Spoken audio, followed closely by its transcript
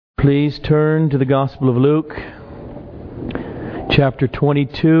Please turn to the Gospel of Luke, chapter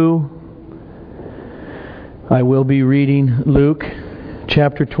 22. I will be reading Luke,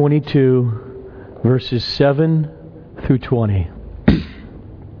 chapter 22, verses 7 through 20.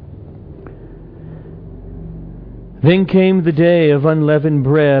 Then came the day of unleavened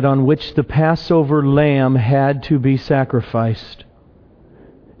bread on which the Passover lamb had to be sacrificed.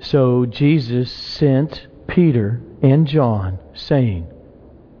 So Jesus sent Peter and John, saying,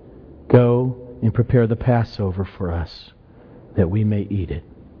 "Go and prepare the Passover for us, that we may eat it."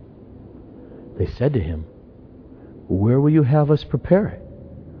 They said to him, "Where will you have us prepare it?"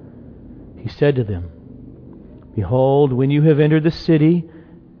 He said to them, "Behold, when you have entered the city,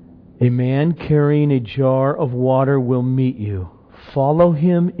 a man carrying a jar of water will meet you. Follow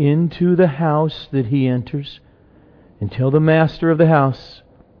him into the house that he enters, and tell the master of the house,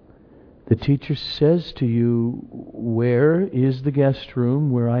 'The teacher says to you, where is the guest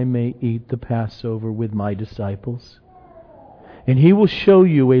room where I may eat the Passover with my disciples?' And he will show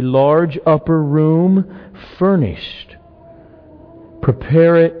you a large upper room furnished.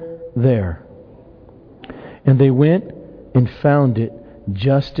 Prepare it there." And they went and found it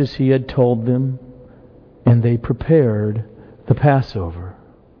just as he had told them, and they prepared the Passover.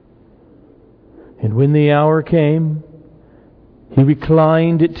 And when the hour came, he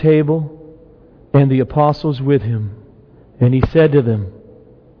reclined at table, and the apostles with him. And he said to them,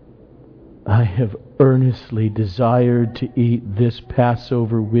 "I have earnestly desired to eat this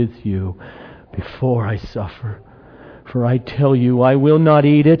Passover with you before I suffer. For I tell you, I will not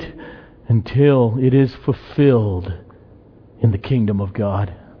eat it until it is fulfilled in the kingdom of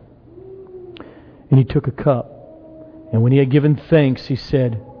God." And he took a cup, and when he had given thanks, he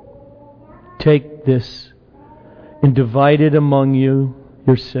said, "Take this and divide it among you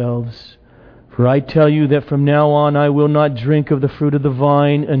yourselves. For I tell you that from now on I will not drink of the fruit of the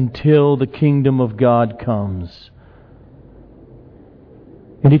vine until the kingdom of God comes."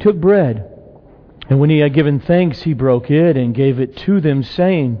 And he took bread, and when he had given thanks, he broke it and gave it to them,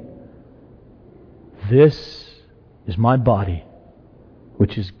 saying, "This is my body,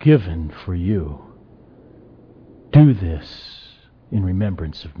 which is given for you. Do this in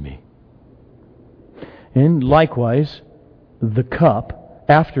remembrance of me." And likewise the cup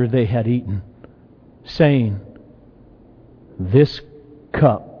after they had eaten, saying, "This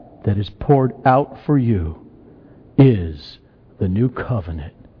cup that is poured out for you is the new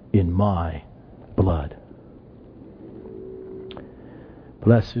covenant in my blood."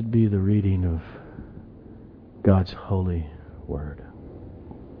 Blessed be the reading of God's holy word.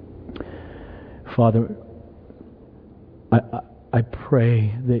 Father, I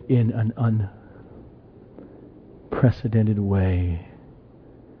pray that in an unprecedented way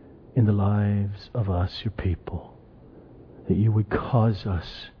in the lives of us, your people, that you would cause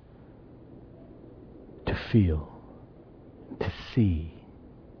us to feel, to see,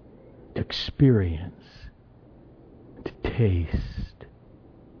 to experience, to taste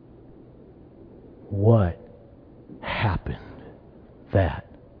what happened that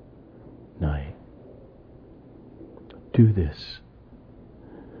night. Do this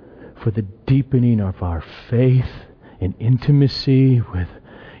for the deepening of our faith and intimacy with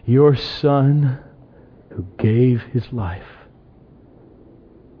your Son who gave his life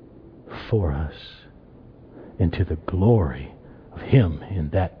for us, and to the glory of him in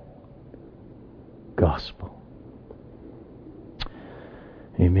that gospel.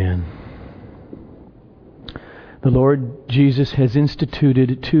 Amen. The Lord Jesus has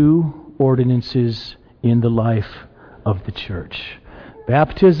instituted two ordinances in the life of the church: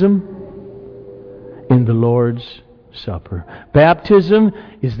 baptism and the Lord's Supper. Baptism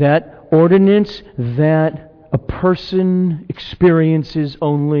is that ordinance that a person experiences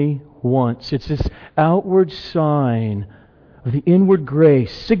only once. It's this outward sign of the inward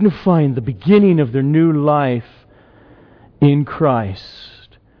grace, signifying the beginning of their new life in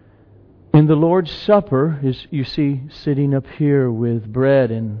Christ. In the Lord's Supper, as you see sitting up here with bread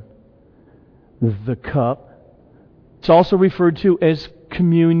and the cup, it's also referred to as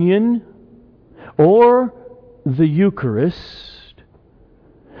communion or the Eucharist.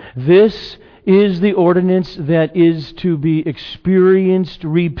 This is the ordinance that is to be experienced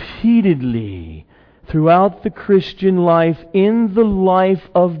repeatedly throughout the Christian life, in the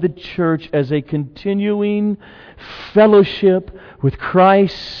life of the church, as a continuing fellowship with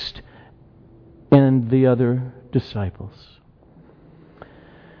Christ and the other disciples.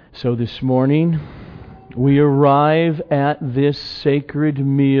 So this morning, we arrive at this sacred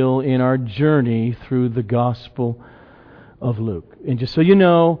meal in our journey through the Gospel of Luke. And just so you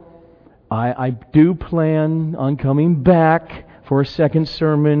know, I do plan on coming back for a second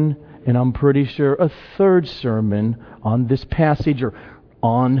sermon, and I'm pretty sure a third sermon on this passage or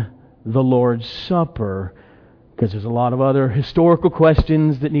on the Lord's Supper, because there's a lot of other historical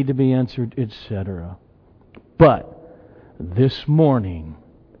questions that need to be answered, etc. But this morning,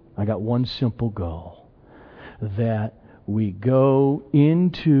 I got one simple goal, that we go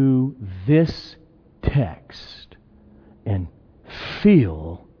into this text and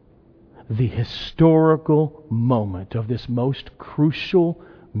feel the historical moment of this most crucial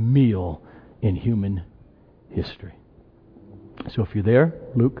meal in human history. So if you're there,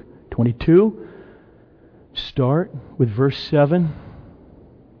 Luke 22, start with verse 7.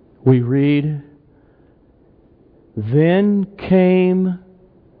 We read, "Then came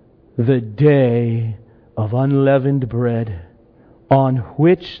the day of unleavened bread, on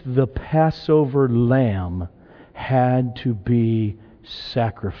which the Passover lamb had to be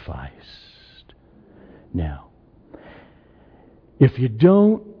sacrificed." Now, if you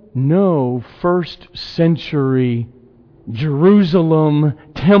don't know first century Jerusalem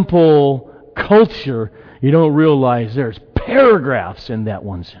temple culture, you don't realize there's paragraphs in that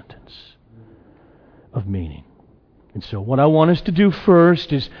one sentence of meaning. And so what I want us to do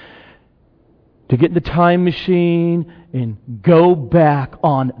first is to get in the time machine and go back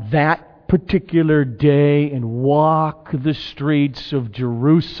on that particular day and walk the streets of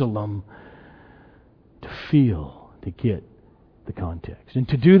Jerusalem to feel, to get the context. And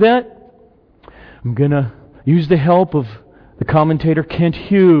to do that, I'm going to use the help of the commentator Kent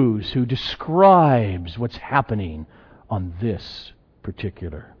Hughes, who describes what's happening on this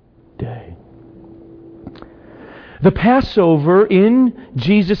particular day. The Passover in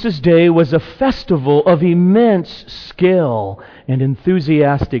Jesus' day was a festival of immense skill and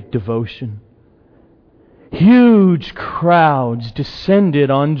enthusiastic devotion. Huge crowds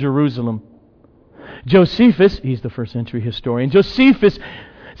descended on Jerusalem. Josephus, he's the first century historian, Josephus'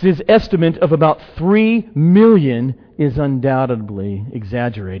 estimate of about 3 million is undoubtedly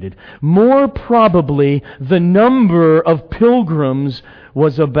exaggerated. More probably, the number of pilgrims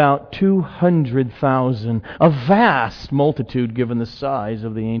was about 200,000, a vast multitude given the size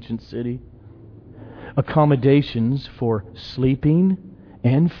of the ancient city. Accommodations for sleeping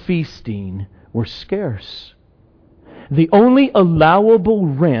and feasting were scarce. The only allowable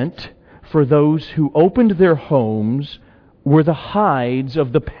rent for those who opened their homes were the hides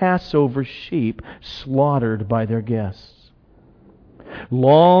of the Passover sheep slaughtered by their guests.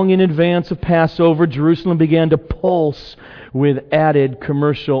 Long in advance of Passover, Jerusalem began to pulse with added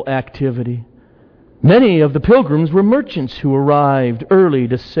commercial activity. Many of the pilgrims were merchants who arrived early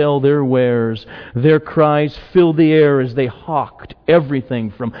to sell their wares. Their cries filled the air as they hawked everything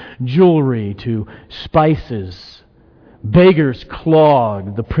from jewelry to spices. Beggars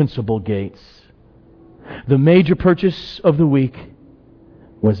clogged the principal gates. The major purchase of the week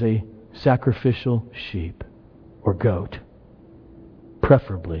was a sacrificial sheep or goat,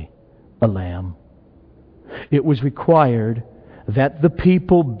 preferably a lamb. It was required that the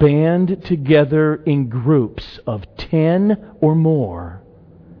people band together in groups of 10 or more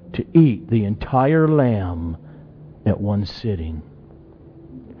to eat the entire lamb at one sitting.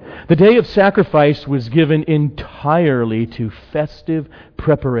 The day of sacrifice was given entirely to festive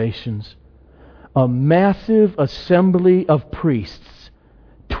preparations. A massive assembly of priests,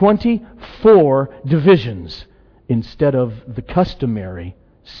 24 divisions instead of the customary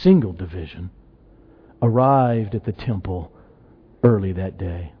single division, arrived at the temple early that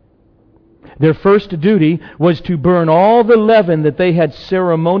day. Their first duty was to burn all the leaven that they had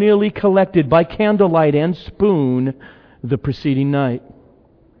ceremonially collected by candlelight and spoon the preceding night.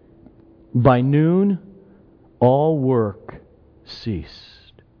 By noon, all work ceased.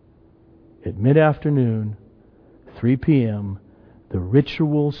 At mid-afternoon, 3 p.m., the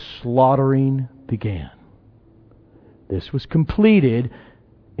ritual slaughtering began. This was completed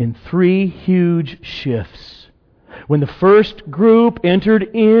in 3 huge shifts. When the first group entered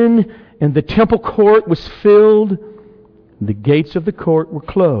in and the temple court was filled, the gates of the court were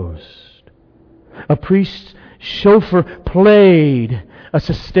closed. A priest's shofar played a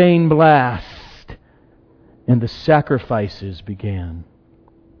sustained blast, and the sacrifices began.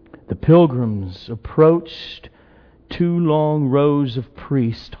 The pilgrims approached 2 long rows of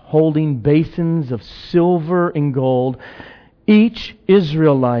priests holding basins of silver and gold. Each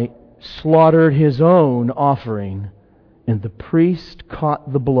Israelite slaughtered his own offering, and the priest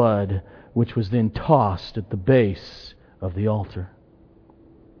caught the blood, which was then tossed at the base of the altar.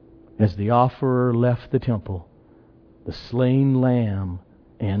 As the offerer left the temple, the slain lamb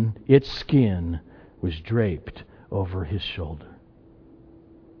and its skin was draped over his shoulder.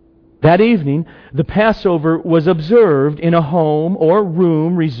 That evening, the Passover was observed in a home or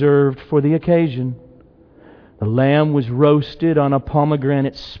room reserved for the occasion. The lamb was roasted on a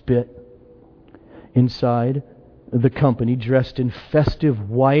pomegranate spit. Inside, the company, dressed in festive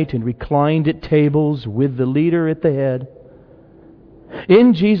white and reclined at tables with the leader at the head.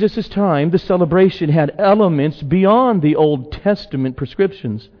 In Jesus' time, the celebration had elements beyond the Old Testament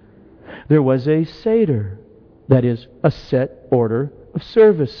prescriptions. There was a Seder, that is, a set order of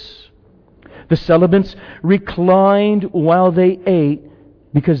service. The celebrants reclined while they ate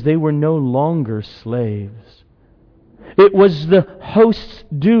because they were no longer slaves. It was the host's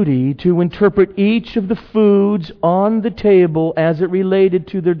duty to interpret each of the foods on the table as it related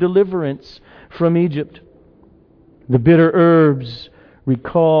to their deliverance from Egypt. The bitter herbs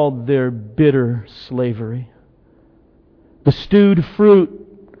recalled their bitter slavery. The stewed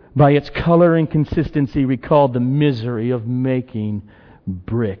fruit, by its color and consistency, recalled the misery of making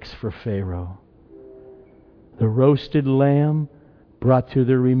bricks for Pharaoh. The roasted lamb brought to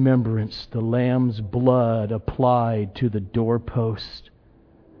their remembrance the lamb's blood applied to the doorpost,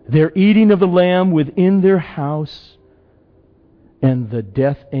 their eating of the lamb within their house, and the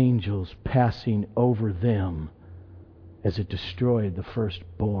death angels passing over them as it destroyed the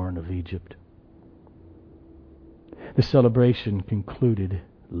firstborn of Egypt. The celebration concluded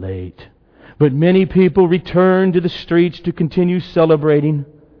late, but many people returned to the streets to continue celebrating.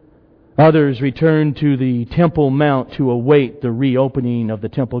 Others returned to the Temple Mount to await the reopening of the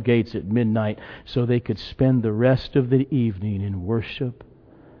temple gates at midnight so they could spend the rest of the evening in worship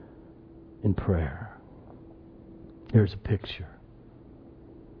and prayer. There's a picture.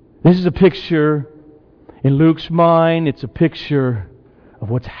 This is a picture in Luke's mind. It's a picture of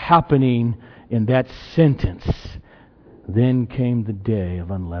what's happening in that sentence. Then came the day of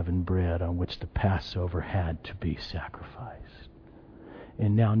unleavened bread on which the Passover had to be sacrificed.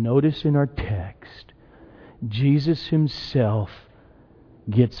 And now notice in our text, Jesus himself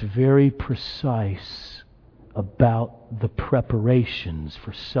gets very precise about the preparations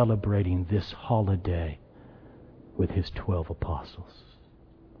for celebrating this holiday with his 12 apostles.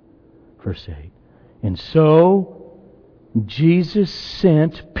 Verse 8. And so Jesus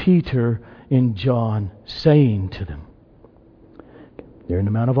sent Peter and John, saying to them, they're in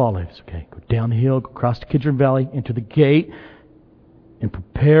the Mount of Olives, okay? Go down the hill, go across the Kidron Valley, enter the gate, and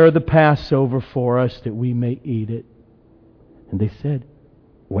prepare the Passover for us that we may eat it. And they said,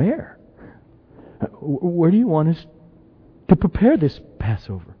 where? Where do you want us to prepare this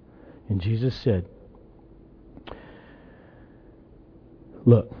Passover? And Jesus said,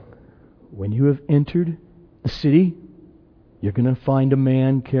 look, when you have entered the city, you're going to find a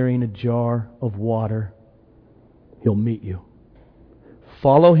man carrying a jar of water. He'll meet you.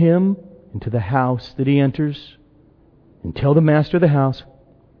 Follow him into the house that he enters and tell the master of the house,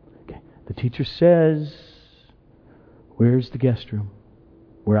 okay, the teacher says, where's the guest room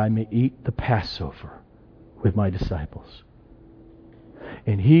where I may eat the Passover with my disciples?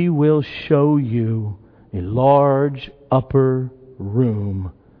 And he will show you a large upper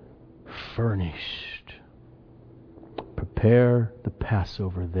room furnished. Prepare the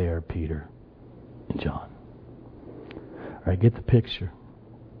Passover there, Peter and John. All right, get the picture.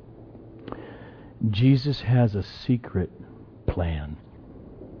 Jesus has a secret plan.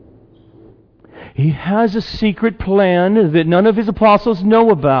 He has a secret plan that none of his apostles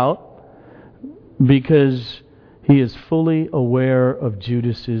know about because he is fully aware of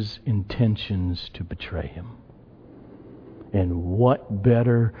Judas's intentions to betray him. And what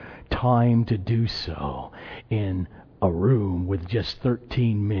better time to do so in a room with just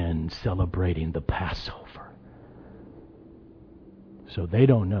 13 men celebrating the Passover? So they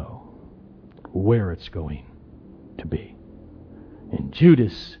don't know where it's going to be. And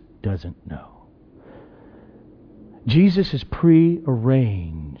Judas doesn't know. Jesus has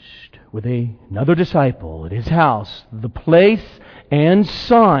pre-arranged with another disciple at his house the place and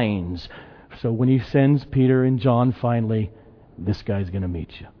signs. So when he sends Peter and John finally, this guy's going to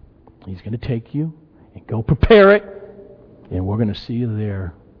meet you. He's going to take you and go prepare it, and we're going to see you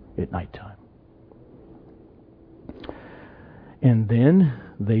there at nighttime. And then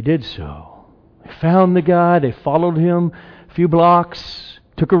they did so. They found the guy, they followed him a few blocks,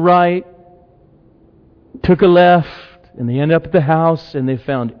 took a right, took a left, and they ended up at the house, and they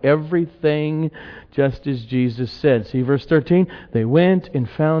found everything just as Jesus said. See verse 13? They went and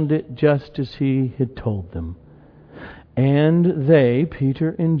found it just as he had told them. And they,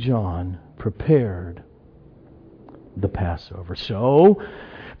 Peter and John, prepared the Passover. So,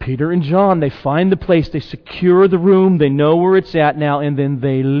 Peter and John, they find the place, they secure the room, they know where it's at now, and then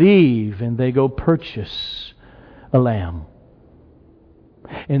they leave and they go purchase a lamb.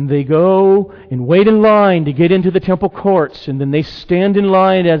 And they go and wait in line to get into the temple courts. And then they stand in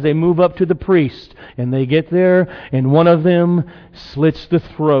line as they move up to the priest. And they get there, and one of them slits the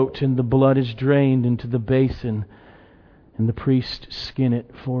throat, and the blood is drained into the basin. And the priest skin it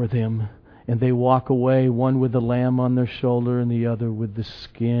for them. And they walk away, one with the lamb on their shoulder and the other with the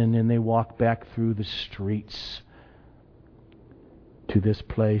skin. And they walk back through the streets to this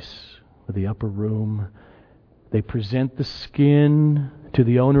place, the upper room. They present the skin to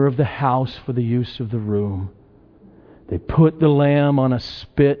the owner of the house for the use of the room. They put the lamb on a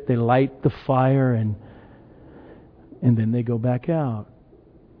spit. They light the fire, and then they go back out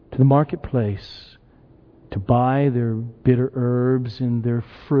to the marketplace to buy their bitter herbs and their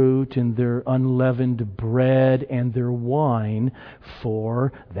fruit and their unleavened bread and their wine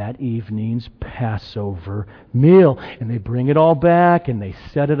for that evening's Passover meal. And they bring it all back and they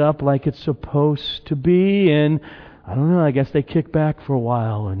set it up like it's supposed to be. And I don't know, I guess they kick back for a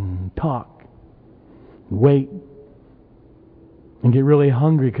while and talk, wait, and get really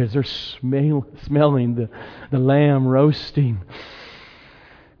hungry because they're smelling the lamb roasting.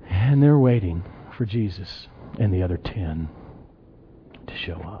 And they're waiting for Jesus and the other 10 to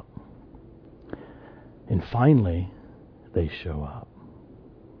show up. And finally, they show up.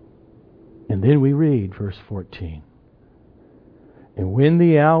 And then we read verse 14. And when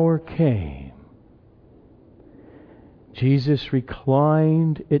the hour came, Jesus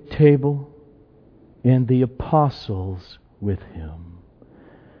reclined at table, and the apostles with him.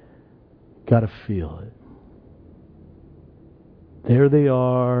 Got to feel it. There they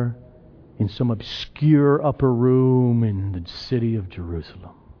are, in some obscure upper room in the city of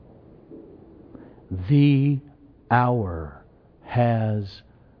Jerusalem. The hour has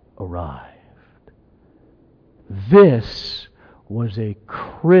arrived. This was a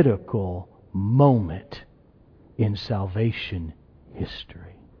critical moment in salvation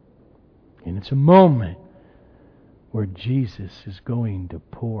history. And it's a moment where Jesus is going to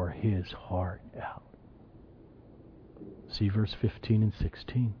pour His heart out. See verse 15 and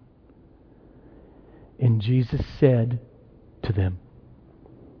 16. And Jesus said to them,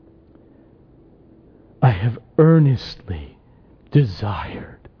 I have earnestly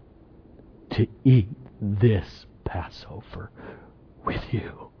desired to eat this Passover with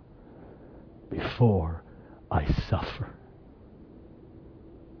you before I suffer.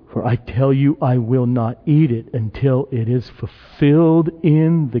 For I tell you, I will not eat it until it is fulfilled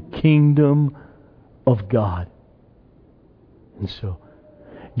in the kingdom of God. And so,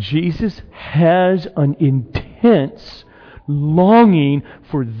 Jesus has an intense longing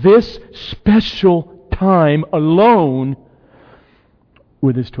for this special time alone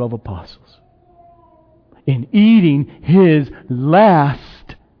with His 12 apostles in eating His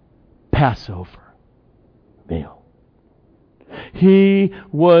last Passover meal. He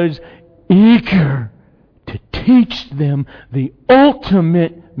was eager to teach them the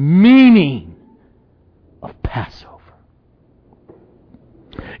ultimate meaning of Passover.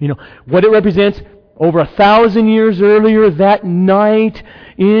 You know, what it represents over 1,000 years earlier, that night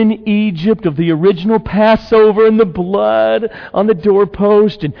in Egypt of the original Passover and the blood on the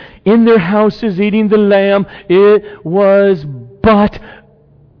doorpost and in their houses eating the lamb, it was but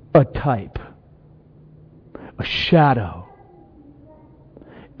a type, a shadow,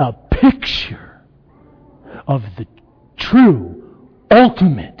 a picture of the true,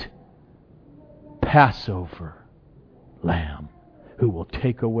 ultimate Passover lamb who will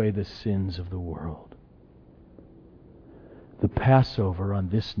take away the sins of the world. The Passover on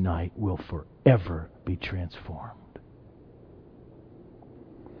this night will forever be transformed.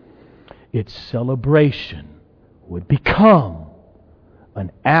 Its celebration would become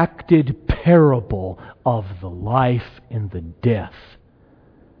an acted parable of the life and the death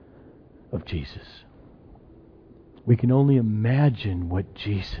of Jesus. We can only imagine what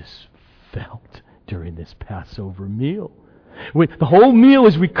Jesus felt during this Passover meal. The whole meal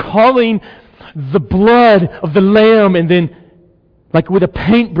is recalling the blood of the lamb, and then, like with a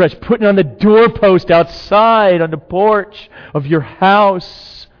paintbrush, putting it on the doorpost outside on the porch of your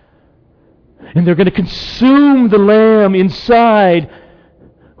house. And they're going to consume the lamb inside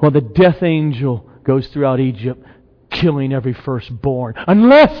while the death angel goes throughout Egypt killing every firstborn.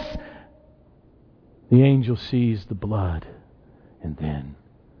 Unless the angel sees the blood. And then,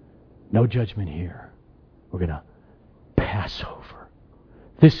 no judgment here. We're going to Passover.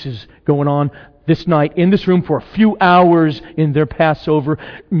 This is going on this night in this room for a few hours in their Passover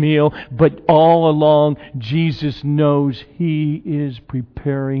meal, but all along Jesus knows He is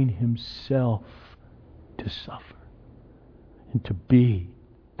preparing Himself to suffer and to be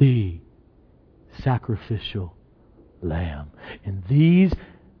the sacrificial Lamb. And these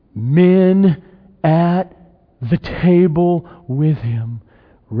men at the table with Him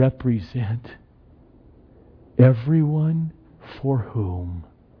represent everyone for whom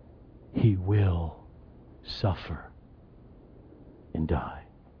He will suffer and die.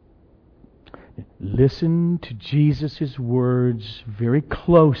 Listen to Jesus' words very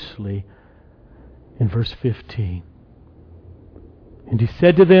closely in verse 15. And He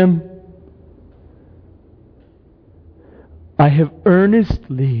said to them, I have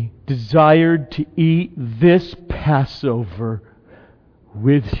earnestly desired to eat this Passover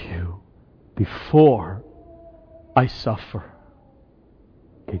with you before I suffer.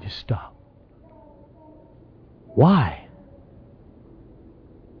 Okay, just stop. Why?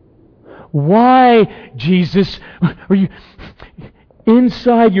 Why, Jesus? Are you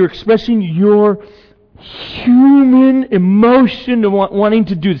inside? You're expressing your human emotion of wanting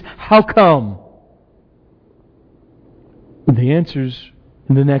to do this. How come? And the answer's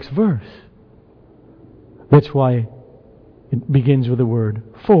in the next verse. That's why it begins with the word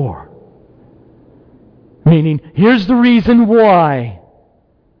for. Meaning, here's the reason why.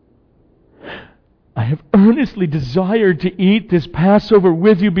 I have earnestly desired to eat this Passover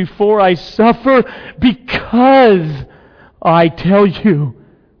with you before I suffer, because I tell you,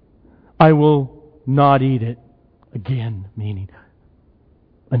 I will not eat it again. Meaning,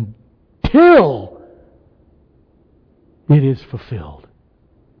 until it is fulfilled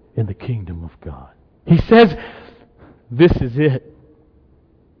in the kingdom of God. He says, this is it.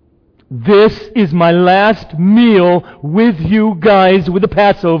 This is my last meal with you guys with the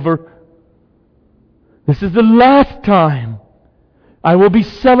Passover. This is the last time I will be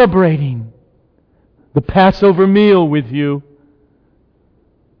celebrating the Passover meal with you.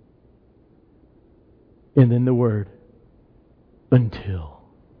 And then the word, until.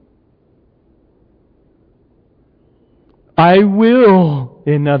 I will,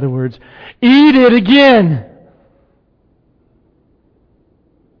 in other words, eat it again.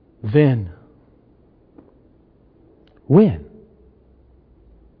 Then. When?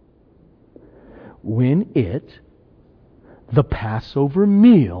 When it, the Passover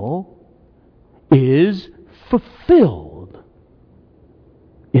meal, is fulfilled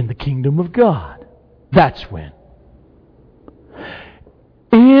in the kingdom of God. That's when.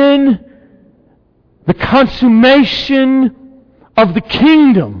 In the consummation of the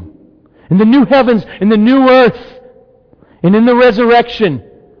kingdom, in the new heavens, in the new earth, and in the resurrection,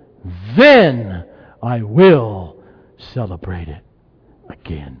 then I will celebrate it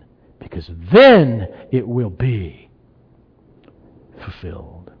again. Because then it will be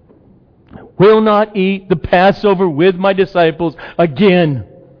fulfilled. I will not eat the Passover with my disciples again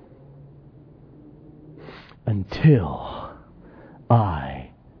until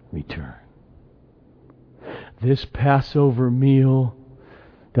I return. This Passover meal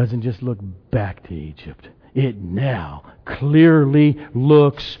doesn't just look back to Egypt. It now clearly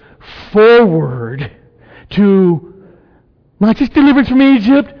looks forward to not just deliverance from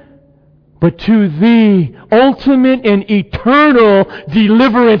Egypt, but to the ultimate and eternal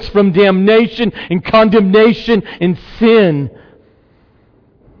deliverance from damnation and condemnation and sin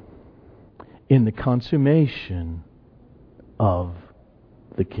in the consummation of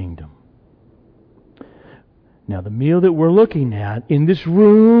the kingdom. Now, the meal that we're looking at in this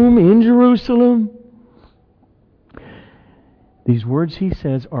room in Jerusalem, these words he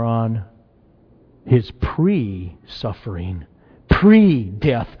says are on his pre-suffering,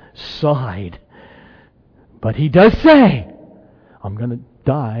 pre-death side. But he does say, I'm going to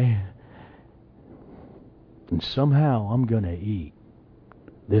die, and somehow I'm going to eat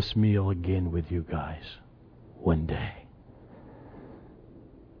this meal again with you guys one day.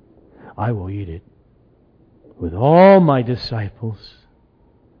 I will eat it with all my disciples,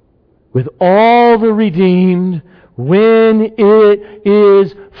 with all the redeemed, when it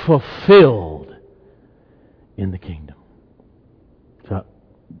is fulfilled in the kingdom. So,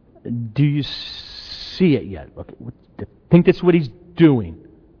 do you see it yet? Okay, I think that's what he's doing.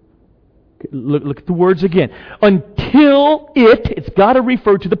 Look at the words again. Until it's got to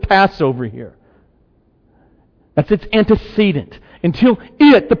refer to the Passover here. That's its antecedent. Until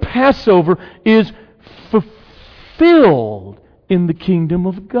the Passover, is fulfilled in the kingdom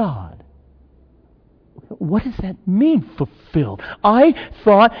of God. What does that mean, fulfilled? I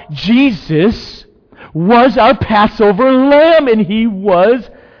thought Jesus was our Passover lamb and He was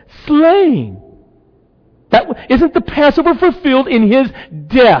slain. Isn't the Passover fulfilled in His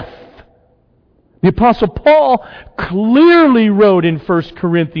death? The Apostle Paul clearly wrote in 1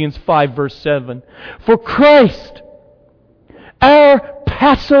 Corinthians 5 verse 7, for Christ, our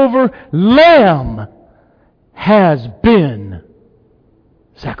Passover lamb, has been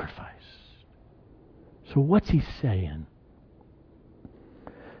sacrificed. So what's he saying?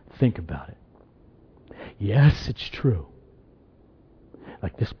 Think about it. Yes, it's true.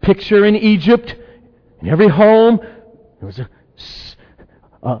 Like this picture in Egypt, in every home, there was a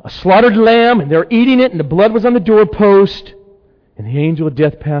slaughtered lamb, and they're eating it, and the blood was on the doorpost, and the angel of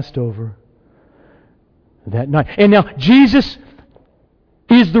death passed over that night. And now Jesus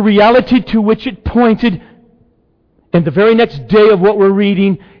is the reality to which it pointed. And the very next day of what we're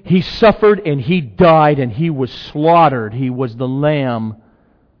reading, He suffered and He died and He was slaughtered. He was the Lamb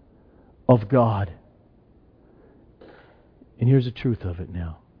of God. And here's the truth of it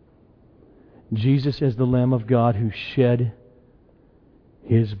now. Jesus as the Lamb of God who shed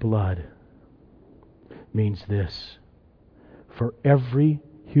His blood means this. For every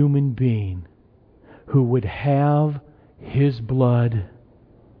human being who would have His blood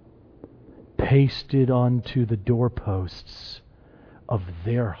pasted onto the doorposts of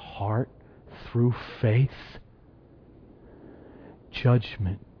their heart through faith,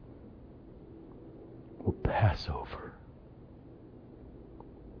 judgment will pass over.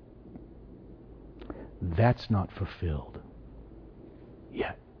 That's not fulfilled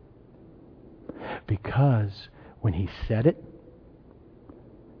yet. Because when He said it,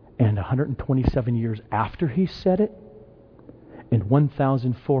 and 127 years after He said it, and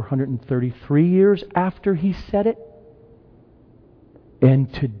 1,433 years after He said it,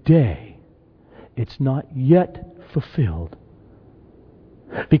 and today, it's not yet fulfilled.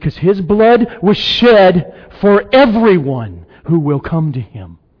 Because His blood was shed for everyone who will come to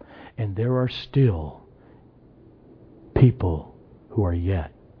Him. And there are still people who are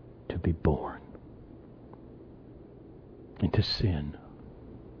yet to be born into sin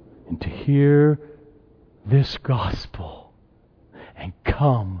and to hear this gospel and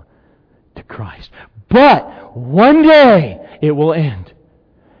come to Christ. But one day it will end.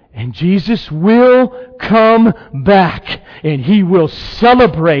 And Jesus will come back and He will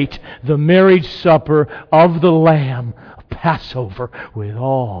celebrate the marriage supper of the Lamb of Passover with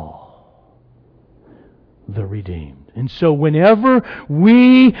all the redeemed. And so whenever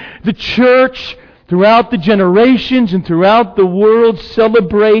we, the church, throughout the generations and throughout the world,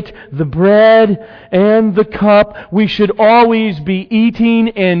 celebrate the bread and the cup, we should always be eating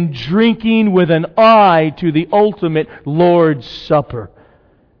and drinking with an eye to the ultimate Lord's Supper,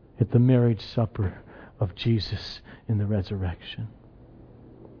 at the marriage supper of Jesus in the resurrection.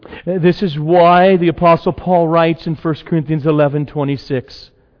 This is why the Apostle Paul writes in 1 Corinthians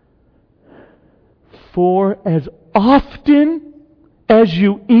 11:26, "For as often as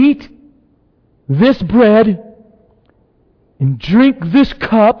you eat this bread and drink this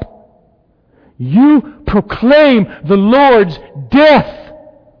cup, you proclaim the Lord's death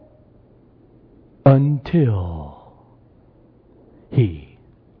until He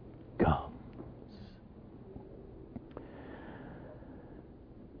comes."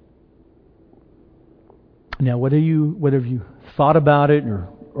 Now, whether you thought about it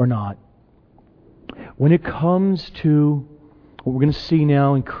or not, when it comes to what we're going to see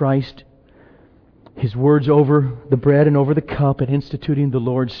now in Christ, His words over the bread and over the cup and instituting the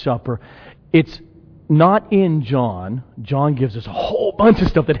Lord's Supper, it's not in John. John gives us a whole bunch of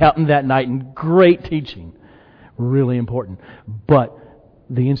stuff that happened that night and great teaching. Really important. But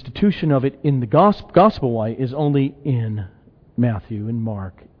the institution of it in the gospel way is only in Matthew and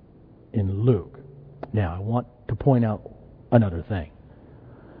Mark and Luke. Now, I want to point out another thing.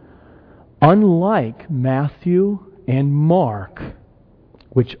 Unlike Matthew and Mark,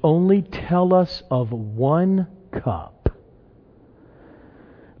 which only tell us of one cup,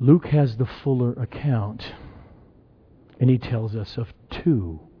 Luke has the fuller account, and he tells us of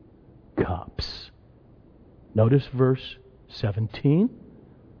 2 cups. Notice verse 17.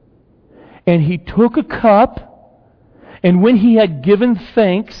 "And He took a cup, and when He had given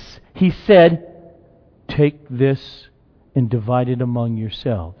thanks, He said, 'Take this and divide it among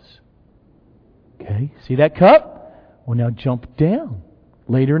yourselves.'" Okay, see that cup? Well, now jump down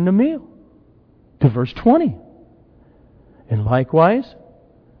later in the meal to verse 20. "And likewise,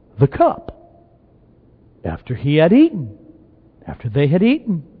 the cup, after they had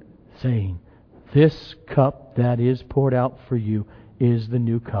eaten, saying, 'This cup that is poured out for you is the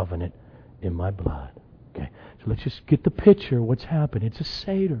new covenant in my blood.'" Okay, so let's just get the picture of what's happened. It's a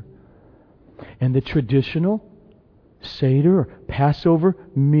Seder. And the traditional Seder or Passover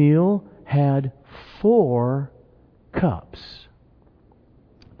meal had 4 cups.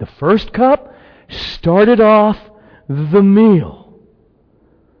 The first cup started off the meal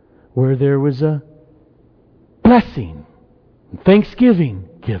where there was a blessing, thanksgiving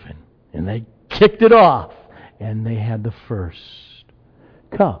given, and they kicked it off. and they had the first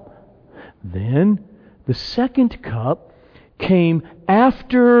cup. Then the second cup came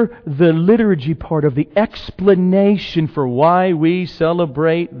after the liturgy part of the explanation for why we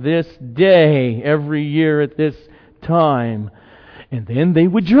celebrate this day every year at this time. And then they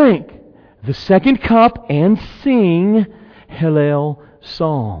would drink the second cup and sing Hallel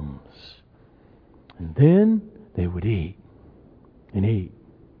psalms. And then they would eat and eat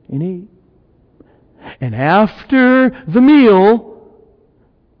and eat. And after the meal,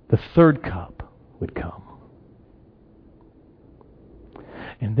 the third cup would come.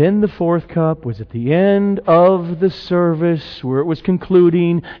 And then the fourth cup was at the end of the service where it was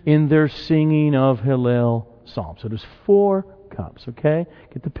concluding in their singing of Hallel psalms. So there's 4 cups, okay?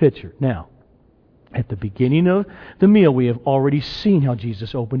 Get the picture. Now, at the beginning of the meal, we have already seen how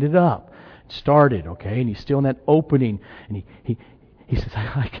Jesus opened it up. It started, okay? And he's still in that opening. And he says,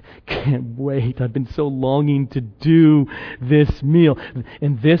 I can't wait. I've been so longing to do this meal.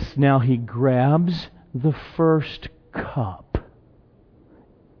 And this, now he grabs the first cup.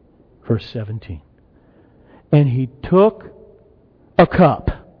 Verse 17. And he took a cup.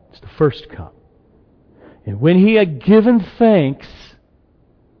 It's the first cup. And when he had given thanks,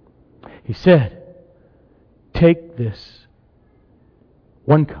 he said, take this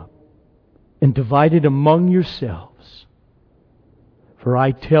 1 cup and divide it among yourselves. For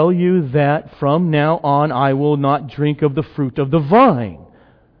I tell you that from now on I will not drink of the fruit of the vine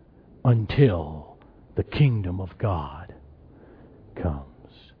until the kingdom of God comes.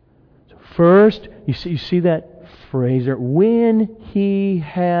 So first, you see that phrase there, when he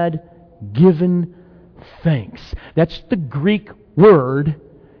had given thanks. That's the Greek word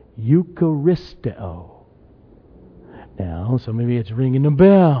Eucharisteo. Now, some of you, it's ringing a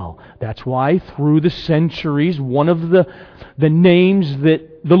bell. That's why through the centuries, one of the names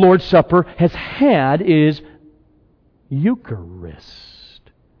that the Lord's Supper has had is Eucharist.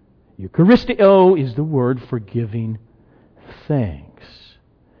 Eucharisteo is the word for giving thanks.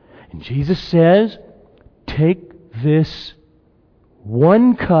 And Jesus says, take this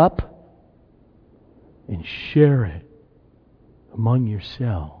 1 cup and share it among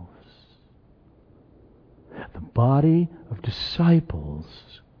yourselves. The body of disciples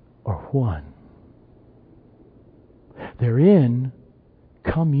are one. They're in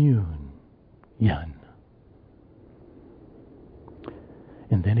communion.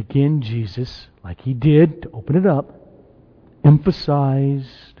 And then again, Jesus, like he did to open it up,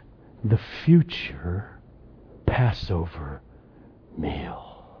 emphasized the future Passover meal.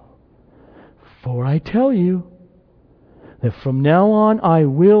 For I tell you that from now on I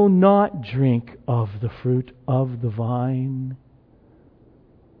will not drink of the fruit of the vine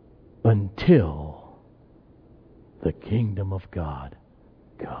until the kingdom of God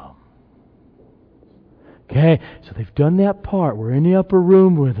comes. Okay, so they've done that part. We're in the upper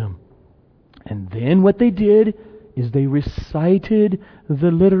room with them. And then what they did is they recited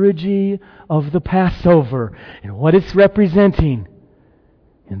the liturgy of the Passover and what it's representing.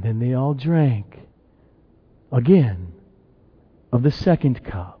 And then they all drank again of the second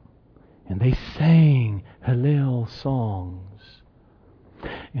cup. And they sang Hallel songs.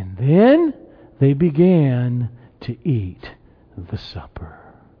 And then they began to eat the supper.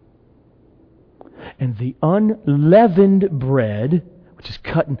 And the unleavened bread, which is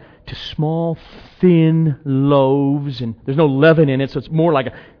cut into small, thin loaves, and there's no leaven in it, so it's more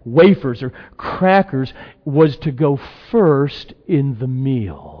like wafers or crackers, was to go first in the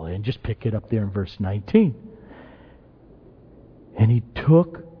meal. And just pick it up there in verse 19. And he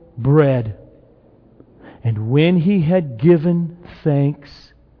took bread, and when he had given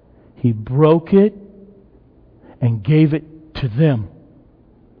thanks, he broke it and gave it to them,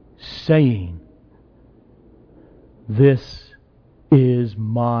 saying, this is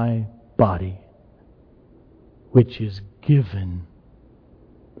my body, which is given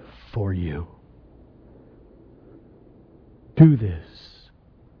for you. Do this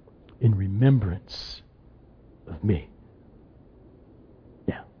in remembrance of me.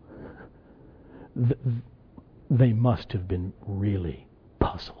 Now, they must have been really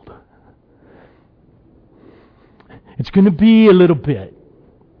puzzled. It's going to be a little bit,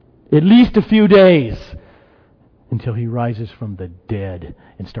 at least a few days, until he rises from the dead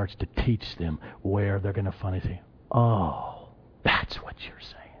and starts to teach them where they're going to finally say, oh, that's what you're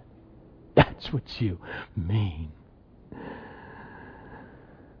saying. That's what you mean.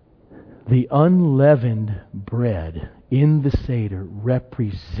 The unleavened bread in the Seder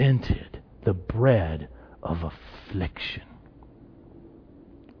represented the bread of affliction,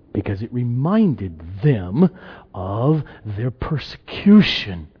 because it reminded them of their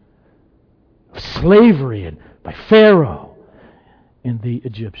persecution, of slavery and by Pharaoh and the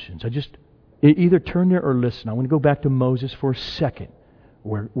Egyptians. Either turn there or listen. I want to go back to Moses for a second.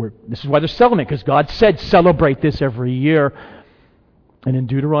 This is why they're celebrating, because God said celebrate this every year. And in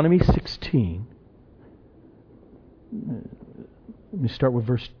Deuteronomy 16, let me start with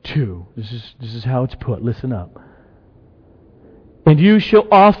verse 2. This is how it's put. Listen up. And you shall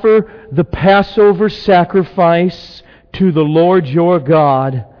offer the Passover sacrifice to the Lord your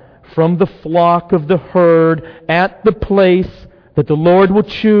God from the flock of the herd at the place that the Lord will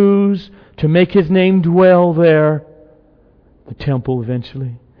choose to make His name dwell there, the temple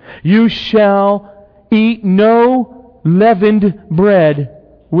eventually. You shall eat no leavened bread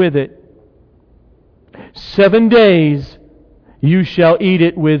with it. 7 days you shall eat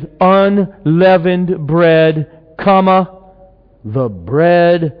it with unleavened bread, the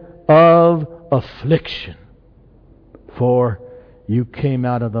bread of affliction. For you came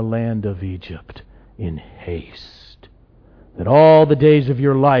out of the land of Egypt in haste, that all the days of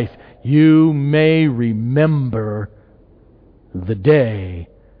your life you may remember the day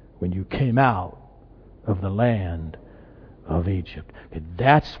when you came out of the land of Egypt. Okay,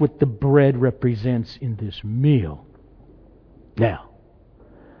 that's what the bread represents in this meal. Now,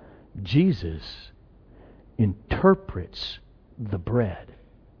 Jesus interprets the bread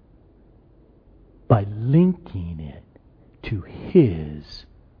by linking it to His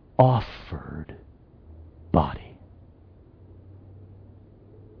offered body,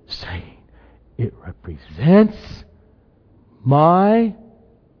 saying it represents my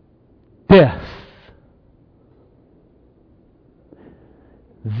death.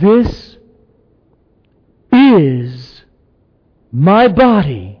 This is my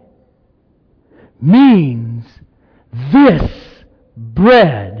body means this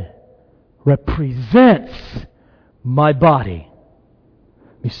bread represents my body.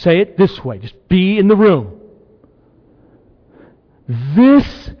 Let me say it this way. Just be in the room.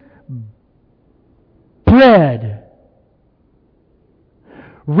 This bread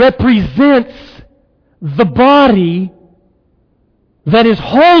represents the body that is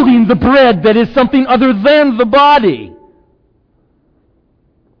holding the bread that is something other than the body.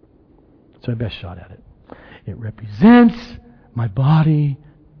 That's my best shot at it. It represents my body,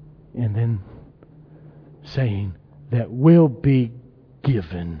 and then saying that will be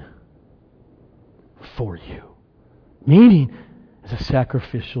given for you. Meaning, as a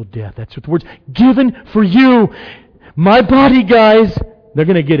sacrificial death. That's what the word's given for you. My body, guys, they're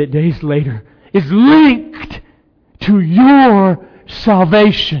going to get it days later, is linked to your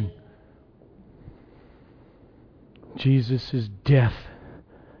salvation. Jesus' death,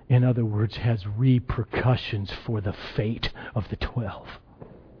 in other words, has repercussions for the fate of the 12.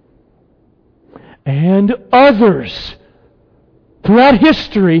 And others throughout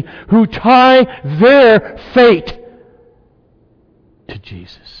history who tie their fate to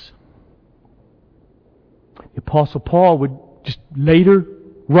Jesus. The Apostle Paul would just later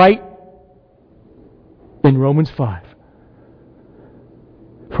write in Romans 5,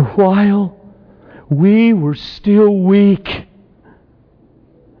 for while we were still weak,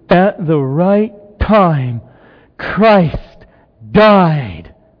 at the right time, Christ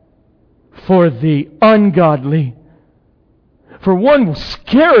died for the ungodly. For one will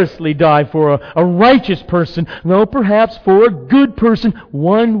scarcely die for a righteous person, though perhaps for a good person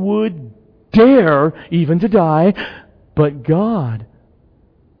one would dare even to die. But God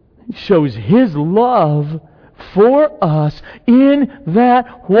shows His love for us in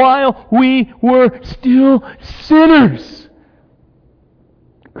that while we were still sinners,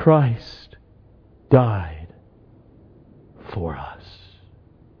 Christ died for us.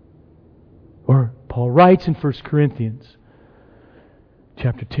 Or Paul writes in 1 Corinthians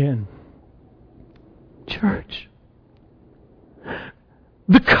chapter 10, church,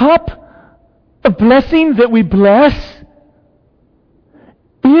 the cup of blessing that we bless,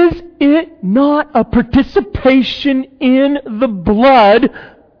 is it not a participation in the blood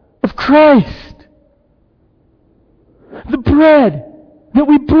of Christ? The bread that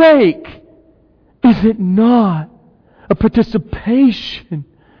we break, is it not a participation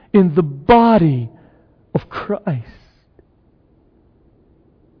in the body of Christ?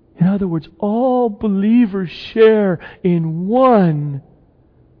 In other words, all believers share in one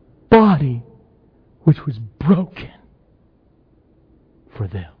body which was broken for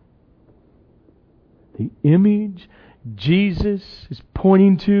them. The image Jesus is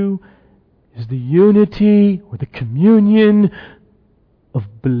pointing to is the unity or the communion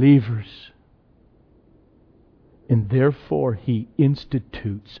of believers. And therefore He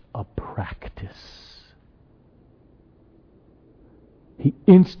institutes a practice. He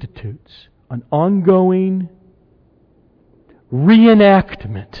institutes an ongoing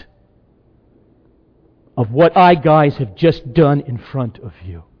reenactment of what I guys have just done in front of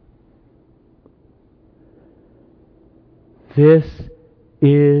you. This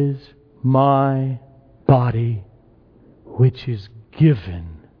is my body, which is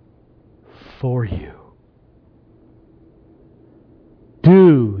given for you.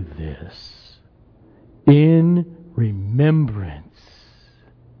 Do this in remembrance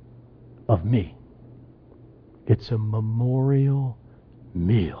of me. It's a memorial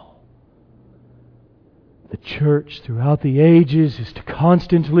meal. The church throughout the ages is to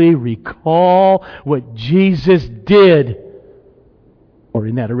constantly recall what Jesus did, or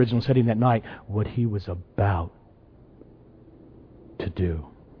in that original setting that night, what He was about to do.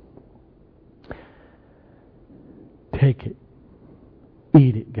 Take it.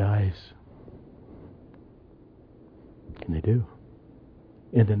 Eat it, guys. And they do.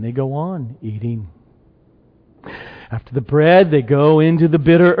 And then they go on eating. After the bread, they go into the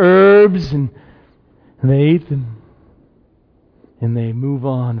bitter herbs and they eat them. And they move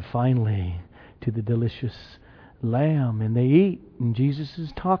on finally to the delicious lamb. And they eat. And Jesus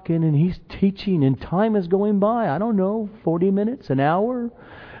is talking and He's teaching. And time is going by. I don't know, 40 minutes, an hour.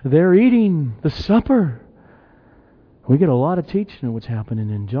 They're eating the supper. We get a lot of teaching of what's happening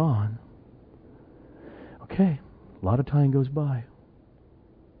in John. Okay, a lot of time goes by.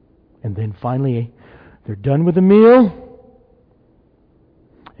 And then finally, they're done with the meal.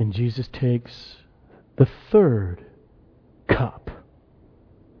 And Jesus takes the third cup.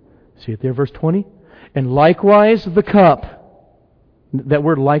 See it there, verse 20? And likewise the cup. That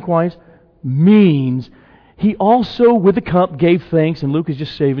word likewise means He also with the cup gave thanks, and Luke is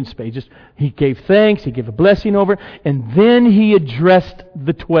just saving space. He gave thanks, He gave a blessing over it, and then He addressed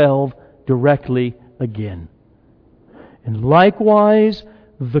the 12 directly again. And likewise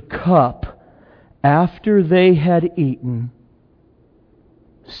the cup after they had eaten,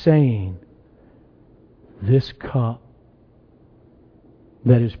 saying, this cup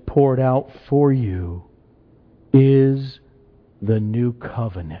that is poured out for you is the new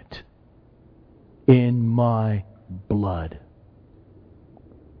covenant in my blood.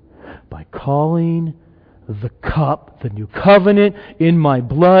 By calling the cup the new covenant in my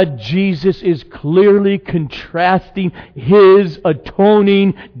blood, Jesus is clearly contrasting His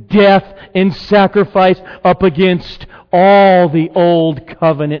atoning death and sacrifice up against all the old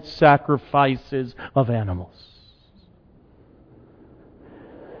covenant sacrifices of animals.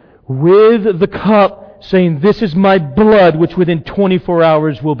 With the cup saying, this is my blood, which within 24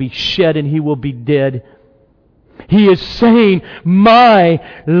 hours will be shed and He will be dead. He is saying,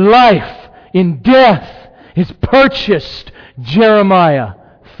 my life in death is purchased. Jeremiah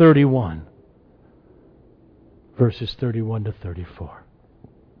 31, verses 31 to 34.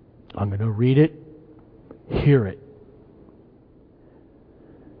 I'm going to read it, hear it.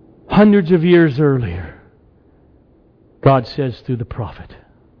 Hundreds of years earlier, God says through the prophet,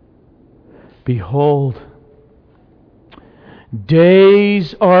 behold,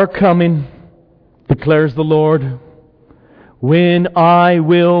 days are coming, declares the Lord, when I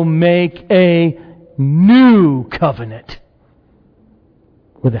will make a new covenant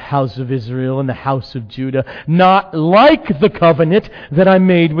with the house of Israel and the house of Judah, not like the covenant that I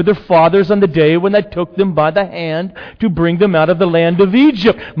made with their fathers on the day when I took them by the hand to bring them out of the land of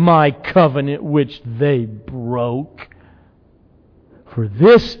Egypt, my covenant which they broke. For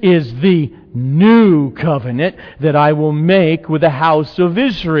this is the new covenant that I will make with the house of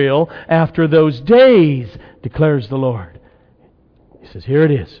Israel after those days, declares the Lord. He says, here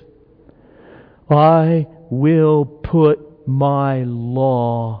it is. I will put my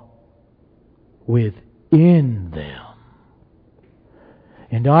law within them,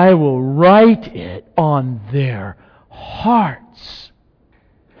 and I will write it on their hearts,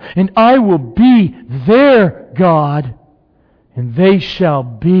 and I will be their God, and they shall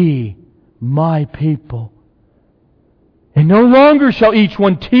be my people. And no longer shall each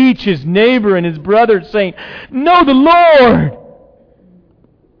one teach his neighbor and his brother, saying, know the Lord.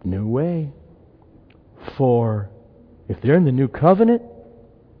 New way. For if they're in the new covenant,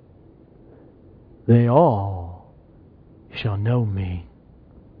 they all shall know me,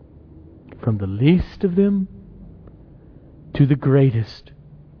 from the least of them to the greatest,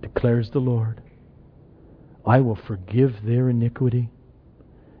 declares the Lord. I will forgive their iniquity,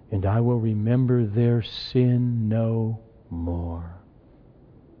 and I will remember their sin no more.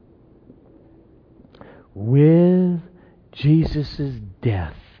 With Jesus'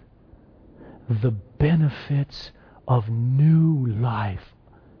 death, the benefits of new life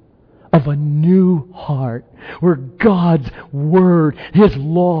of a new heart, where God's Word, His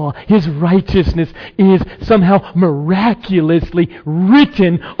law, His righteousness is somehow miraculously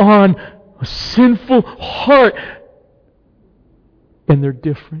written on a sinful heart. And they're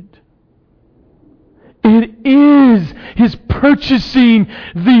different. It is His purchasing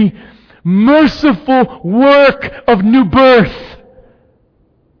the merciful work of new birth.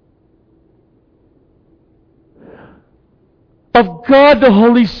 Of God the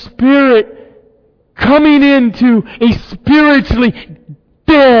Holy Spirit coming into a spiritually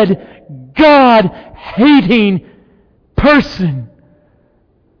dead, God-hating person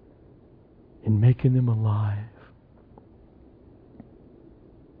and making them alive.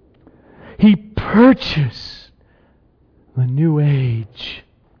 He purchased the new age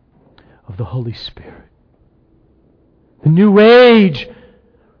of the Holy Spirit. The new age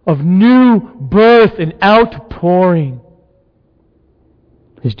of new birth and outpouring.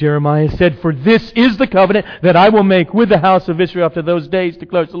 As Jeremiah said, "For this is the covenant that I will make with the house of Israel after those days,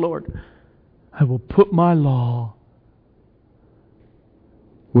 declares the Lord. I will put my law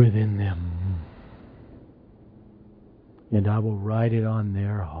within them, and I will write it on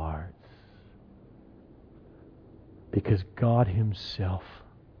their hearts." Because God Himself,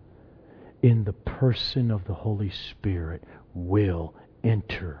 in the person of the Holy Spirit, will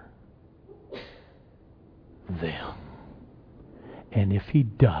enter them. And if He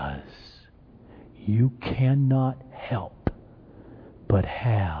does, you cannot help but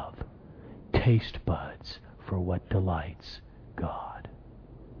have taste buds for what delights God.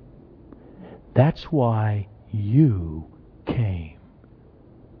 That's why you came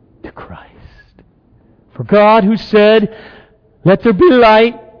to Christ. For God, who said, "Let there be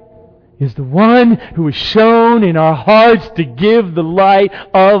light," is the one who is shown in our hearts to give the light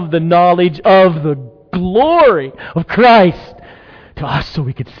of the knowledge of the glory of Christ to us, so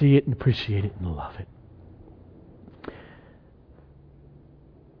we could see it and appreciate it and love it.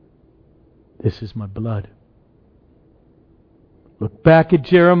 This is my blood. Look back at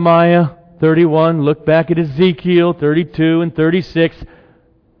Jeremiah 31. Look back at Ezekiel 32 and 36.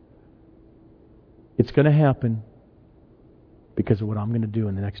 It's going to happen because of what I'm going to do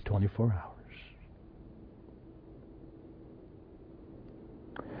in the next 24 hours.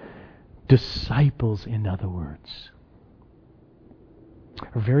 Disciples, in other words,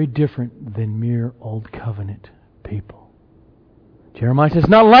 are very different than mere Old Covenant people. Jeremiah says,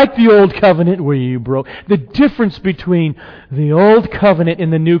 not like the Old Covenant where you broke. The difference between the Old Covenant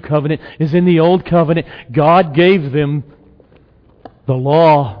and the New Covenant is in the Old Covenant, God gave them the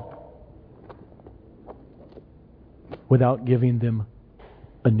law without giving them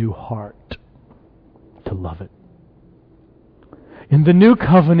a new heart to love it. In the New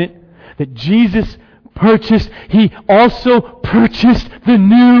Covenant that Jesus purchased, He also purchased the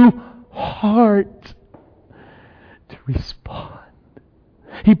new heart to respond.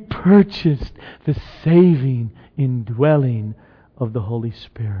 He purchased the saving indwelling of the Holy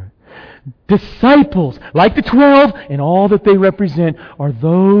Spirit. Disciples, like the 12 and all that they represent, are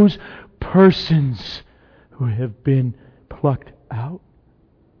those persons who have been plucked out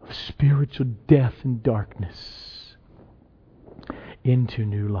of spiritual death and darkness into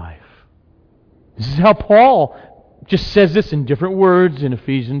new life. This is how Paul just says this in different words in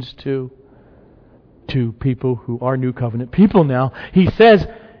Ephesians 2 to people who are New Covenant people now. He says,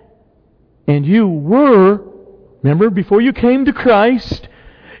 and you were, remember, before you came to Christ,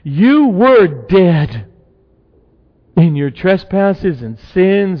 you were dead in your trespasses and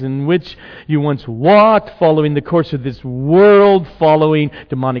sins in which you once walked, following the course of this world, following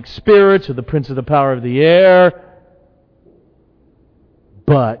demonic spirits or the prince of the power of the air.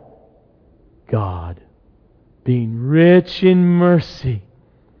 But God, being rich in mercy,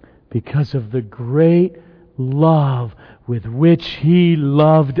 because of the great love with which He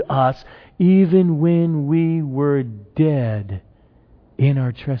loved us, even when we were dead in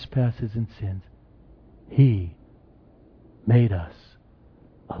our trespasses and sins, He made us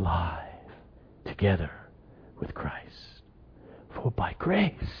alive together with Christ. For by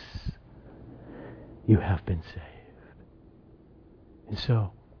grace you have been saved. And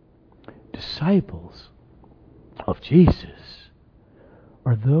so, disciples of Jesus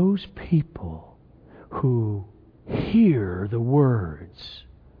are those people who hear the words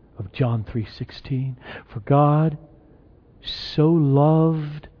of John 3:16. For God so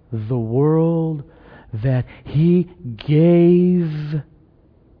loved the world that He gave.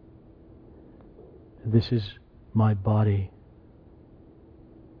 This is my body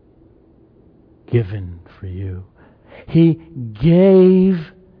given for you. He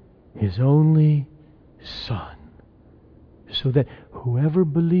gave His only Son, so that whoever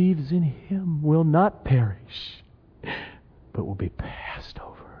believes in Him will not perish, but will be passed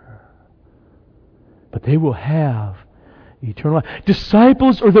over. But they will have eternal life.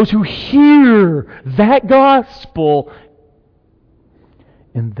 Disciples are those who hear that gospel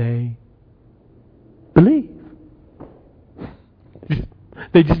and they believe.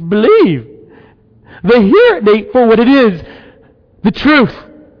 They just believe. They hear it for what it is, the truth.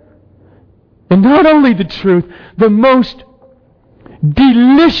 And not only the truth, the most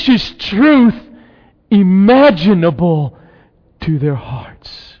delicious truth imaginable to their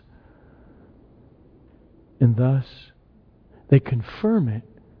hearts. And thus, they confirm it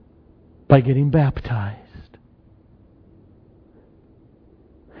by getting baptized.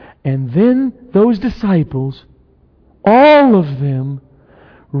 And then those disciples, all of them,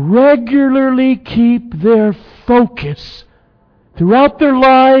 regularly keep their focus throughout their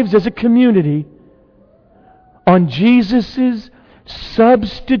lives as a community on Jesus'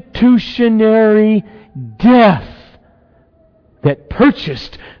 substitutionary death that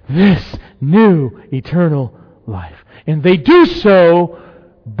purchased this new eternal life. And they do so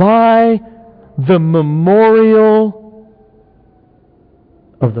by the memorial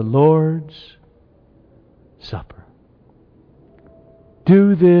of the Lord's Supper.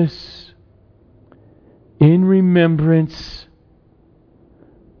 Do this in remembrance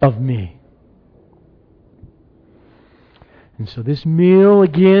of me. And so this meal,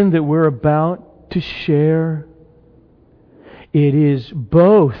 again, that we're about to share, it is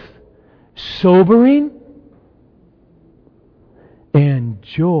both sobering and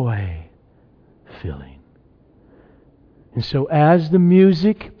joy-filling. And so as the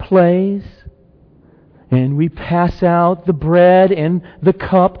music plays, and we pass out the bread and the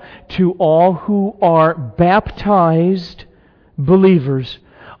cup to all who are baptized believers,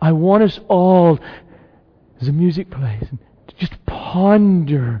 I want us all, as the music plays, to just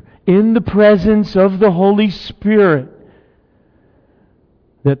ponder in the presence of the Holy Spirit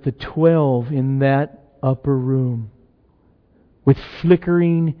that the 12 in that upper room with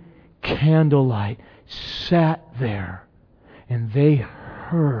flickering candlelight sat there and they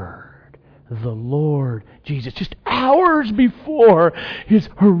heard the Lord Jesus just hours before His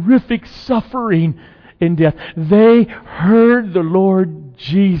horrific suffering and death. They heard the Lord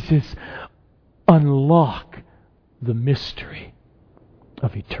Jesus unlock the mystery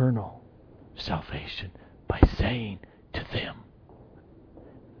of eternal salvation by saying to them,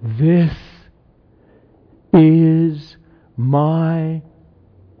 "This is my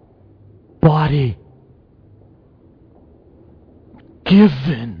body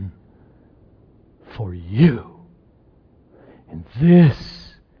given for you. And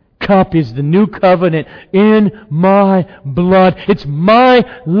this cup is the new covenant in my blood. It's my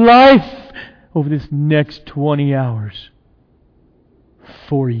life over this next 20 hours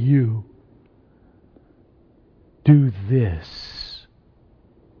for you. Do this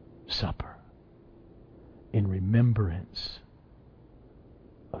supper in remembrance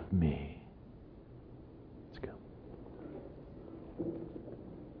of me."